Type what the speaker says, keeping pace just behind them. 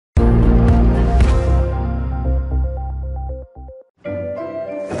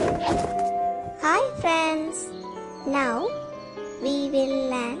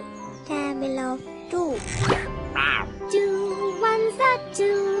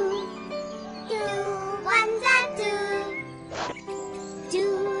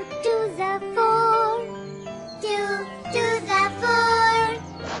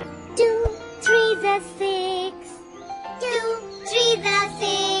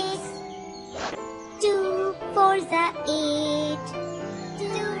fours are 8. 2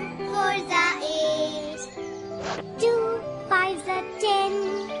 fours are 8. 2 fives are 10.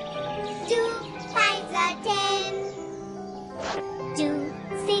 2 fives are 10. 2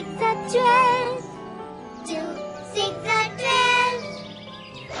 six are 12. 2 six are 12.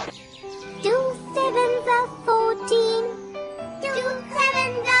 2 sevens are 14. 2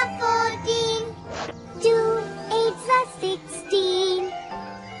 sevens are 14. 2 eights are 16.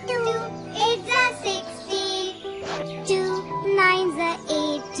 2 eights are 16. 2 nines are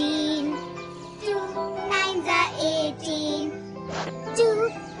 18. 2 nines are 18.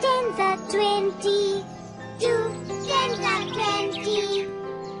 2 tens are 20. 2 tens are 20.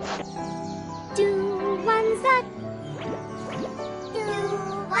 2 ones are 2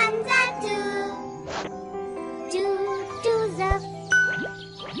 ones are 2. 2 twos are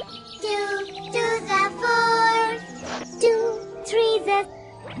 2 twos are 4. 2 threes are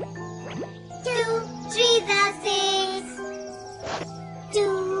 2 threes are 6.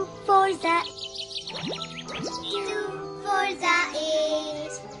 2 fours are 2 fours are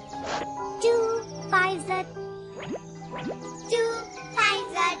 8. 2 fives are 2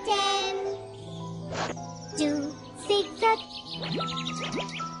 fives are 10. 2 six are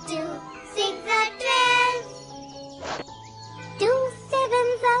 2 six are 12. 2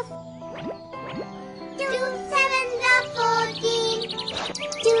 sevens are 2 sevens are 14.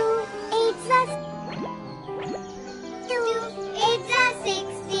 2 eights are 2 eights are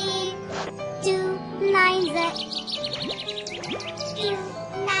 16. 2 nines are 2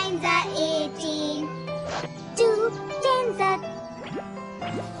 nines are 8.